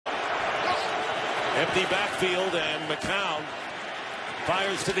Empty backfield, and McCown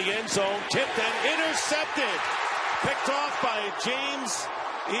fires to the end zone, tipped and intercepted. Picked off by James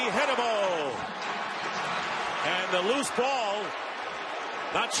Ihedigbo. And the loose ball,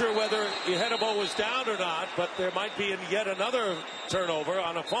 not sure whether Ihedigbo was down or not, but there might be yet another turnover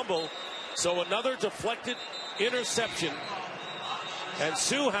on a fumble. So another deflected interception. And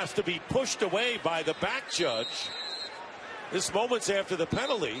Sue has to be pushed away by the back judge. This moments after the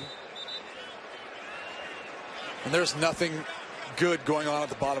penalty. And there's nothing good going on at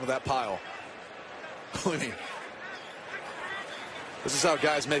the bottom of that pile. Believe me. This is how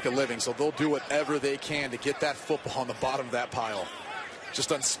guys make a living, so they'll do whatever they can to get that football on the bottom of that pile.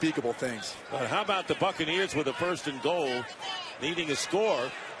 Just unspeakable things. But how about the Buccaneers with a 1st and goal, needing a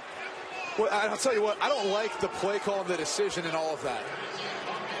score? Well, I'll tell you what, I don't like the play call and the decision and all of that.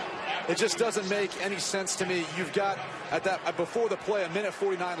 It just doesn't make any sense to me. You've got, at that before the play,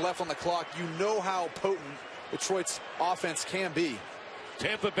 1:49 left on the clock. You know how potent Detroit's offense can be.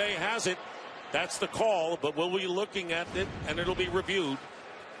 Tampa Bay has it. That's the call, but we'll be looking at it, and it'll be reviewed.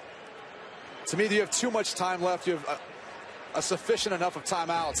 To me, you have too much time left. You have a sufficient enough of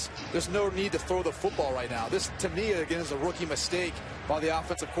timeouts. There's no need to throw the football right now. This, to me, again, is a rookie mistake by the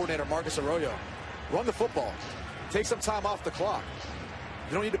offensive coordinator, Marcus Arroyo. Run the football. Take some time off the clock.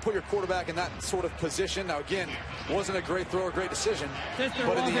 You don't need to put your quarterback in that sort of position. Now, again, wasn't a great throw or great decision,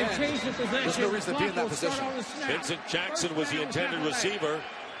 but in the end, there's no reason to be in that position. Vincent Jackson was the intended receiver.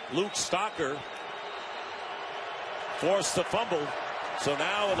 Luke Stocker forced the fumble. So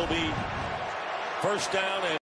now it'll be 1st down and